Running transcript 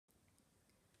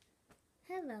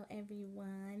Hello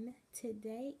everyone.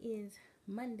 Today is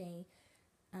Monday,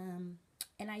 and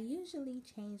I usually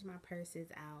change my purses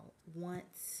out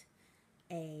once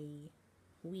a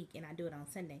week, and I do it on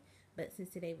Sunday. But since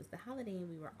today was the holiday and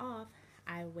we were off,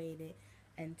 I waited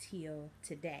until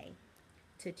today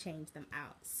to change them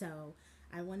out. So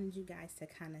I wanted you guys to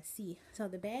kind of see. So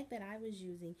the bag that I was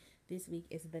using this week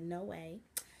is the No Way,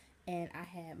 and I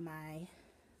had my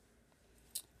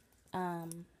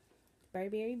um,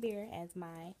 Burberry Bear as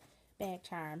my bag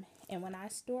charm. And when I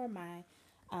store my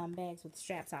bags with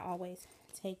straps, I always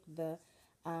take the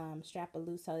strap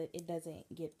loose so that it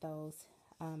doesn't get those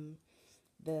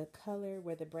the color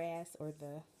where the brass or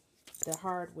the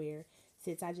hardware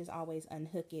sits. I just always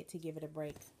unhook it to give it a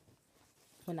break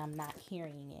when I'm not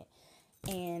carrying it.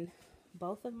 And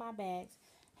both of my bags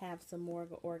have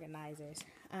Samorga organizers.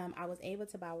 I was able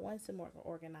to buy one Samorga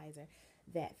organizer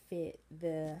that fit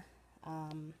the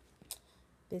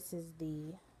this is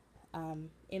the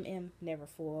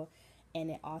Neverfull, and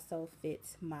it also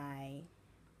fits my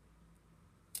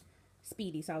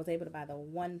Speedy. So I was able to buy the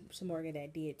one Samorga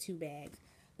that did two bags.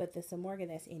 But the Samorga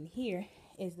that's in here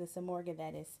is the Samorga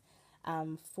that is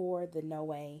for the No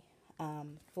Way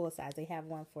full size. They have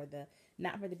one for the,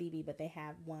 not for the BB, but they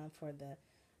have one for the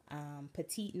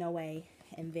petite No Way,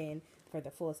 and then for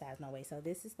the full size No Way. So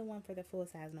this is the one for the full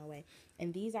size No Way.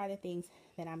 And these are the things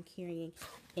that I'm carrying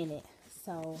in it.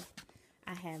 So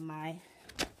I have my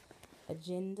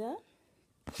agenda,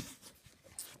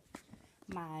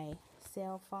 my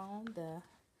cell phone,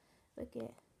 look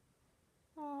at,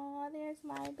 oh, there's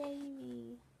my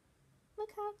baby. Look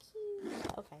how cute.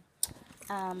 Okay.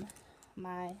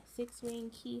 My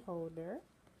 6-ring key holder.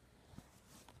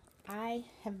 I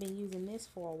have been using this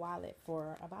for a wallet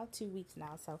for about 2 weeks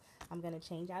now, so I'm going to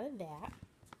change out of that.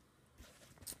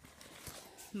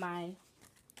 My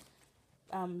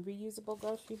reusable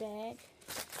grocery bag.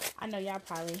 I know y'all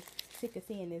probably sick of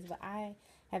seeing this, but I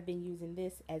have been using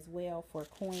this as well for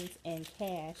coins and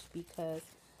cash because,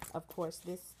 of course,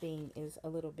 this thing is a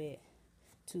little bit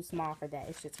too small for that.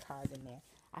 It's just cards in there.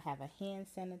 I have a hand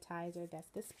sanitizer. That's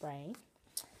the spray.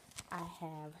 I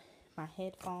have my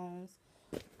headphones.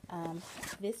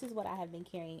 This is what I have been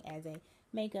carrying as a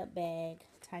makeup bag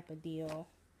type of deal.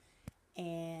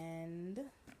 And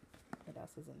what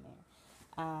else is in there?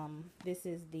 This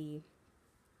is the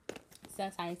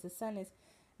sun signs. The sun has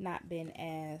not been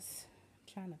as,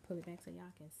 I'm trying to pull it back so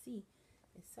y'all can see.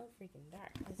 It's so freaking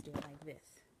dark. Let's do it like this.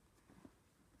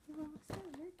 Oh, it's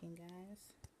not working, guys.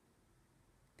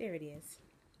 There it is.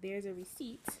 There's a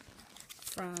receipt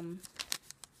from,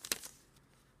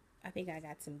 I think I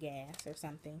got some gas or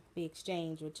something. The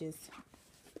exchange, which is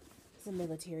a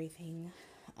military thing.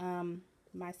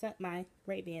 My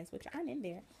Ray-Bans, which aren't in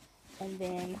there. And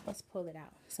then let's pull it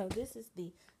out. So this is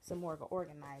the Samorga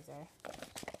organizer.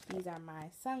 These are my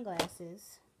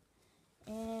sunglasses.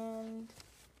 And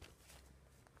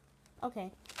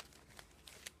okay,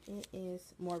 it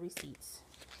is more receipts.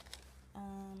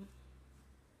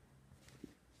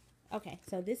 Okay,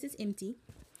 so this is empty,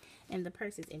 and the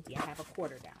purse is empty. I have a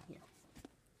quarter down here.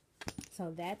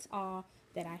 So that's all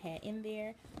that I had in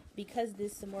there. Because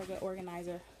this Samorga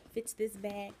organizer fits this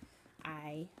bag,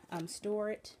 I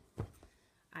store it.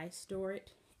 I store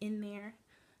it in there.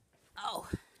 Oh,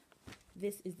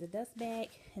 this is the dust bag,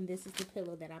 and this is the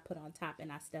pillow that I put on top,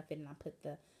 and I stuff it, and I put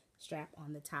the strap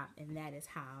on the top, and that is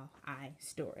how I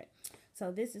store it.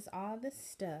 So this is all the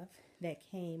stuff that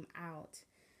came out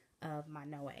of my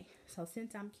No Way. So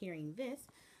since I'm carrying this,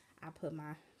 I put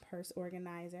my purse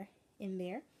organizer in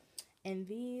there, and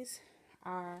these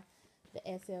are the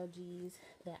SLGs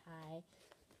that I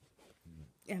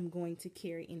am going to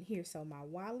carry in here. So my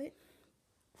wallet,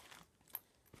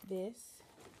 this,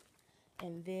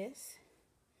 and this.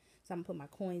 So I'm going to put my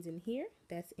coins in here.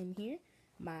 That's in here.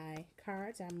 My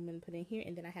cards I'm going to put in here,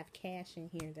 and then I have cash in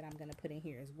here that I'm going to put in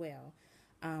here as well.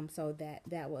 So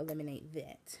that will eliminate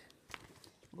that.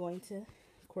 I'm going to,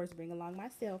 of course, bring along my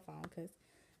cell phone because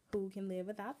who can live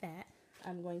without that?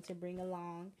 I'm going to bring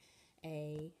along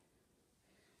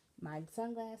my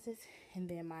sunglasses and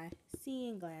then my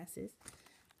seeing glasses.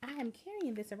 I am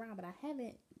carrying this around, but I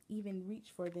haven't even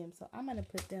reached for them, so I'm going to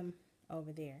put them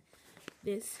over there.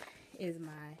 This is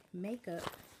my makeup.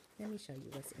 Let me show you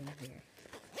what's in here.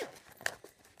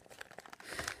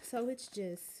 So it's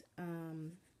just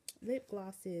lip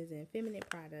glosses and feminine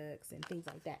products and things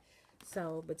like that.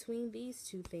 So between these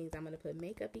two things, I'm going to put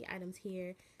makeup-y items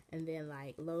here, and then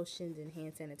like lotions and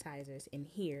hand sanitizers in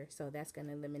here. So that's going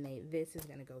to eliminate, this is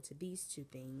going to go to these two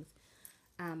things.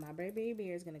 My Burberry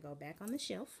Bear is going to go back on the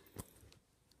shelf.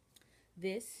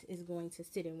 This is going to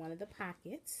sit in one of the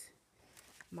pockets.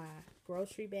 my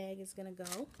grocery bag is going to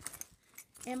go,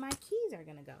 and my keys are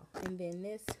going to go. And then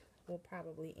this will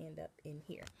probably end up in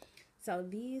here. So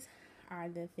these are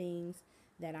the things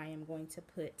that I am going to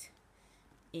put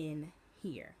in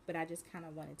here. But I just kind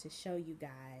of wanted to show you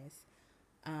guys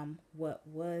what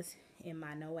was in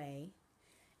my Noe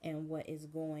and what is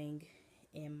going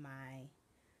in my,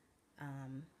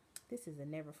 this is a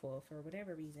Neverfull for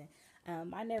whatever reason.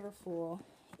 My Neverfull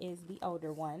is the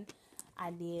older one. I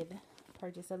did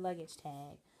purchase a luggage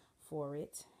tag for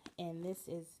it, and this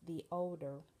is the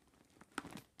older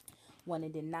one.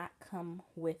 It did not come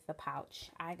with the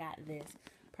pouch. I got this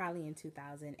probably in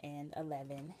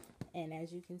 2011, and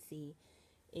as you can see,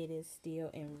 it is still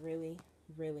in really,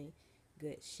 really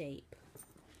good shape.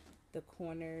 The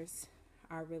corners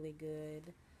are really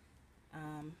good.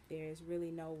 There's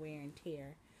really no wear and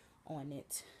tear on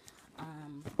it.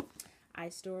 I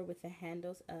store with the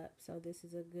handles up, so this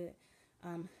is a good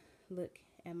look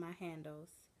at my handles.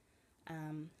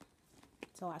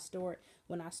 So I store it,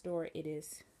 when I store it,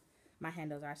 is my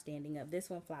handles are standing up. This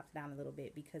one flops down a little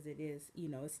bit because it is, you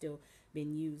know, it's still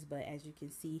been used, but as you can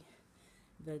see,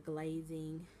 the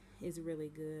glazing is really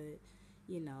good.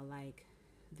 You know, like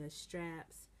the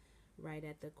straps right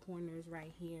at the corners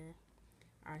right here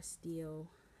are still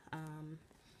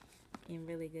in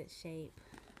really good shape.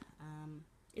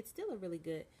 It's still a really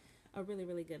good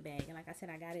bag. And like I said,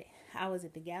 I was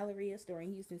at the Galleria store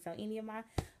in Houston. So any of my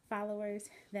followers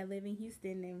that live in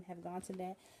Houston and have gone to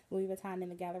that Louis Vuitton in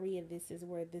the Galleria, this is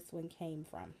where this one came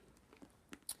from.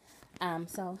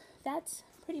 So that's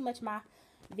pretty much my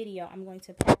video. I'm going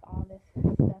to pack all this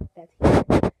stuff that's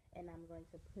here, and I'm going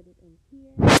to put it in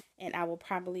here, and I will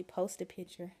probably post a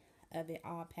picture of it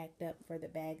all packed up for the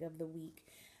bag of the week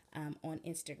on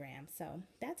Instagram. So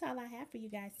that's all I have for you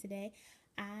guys today.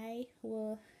 I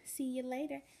will see you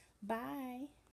later. Bye.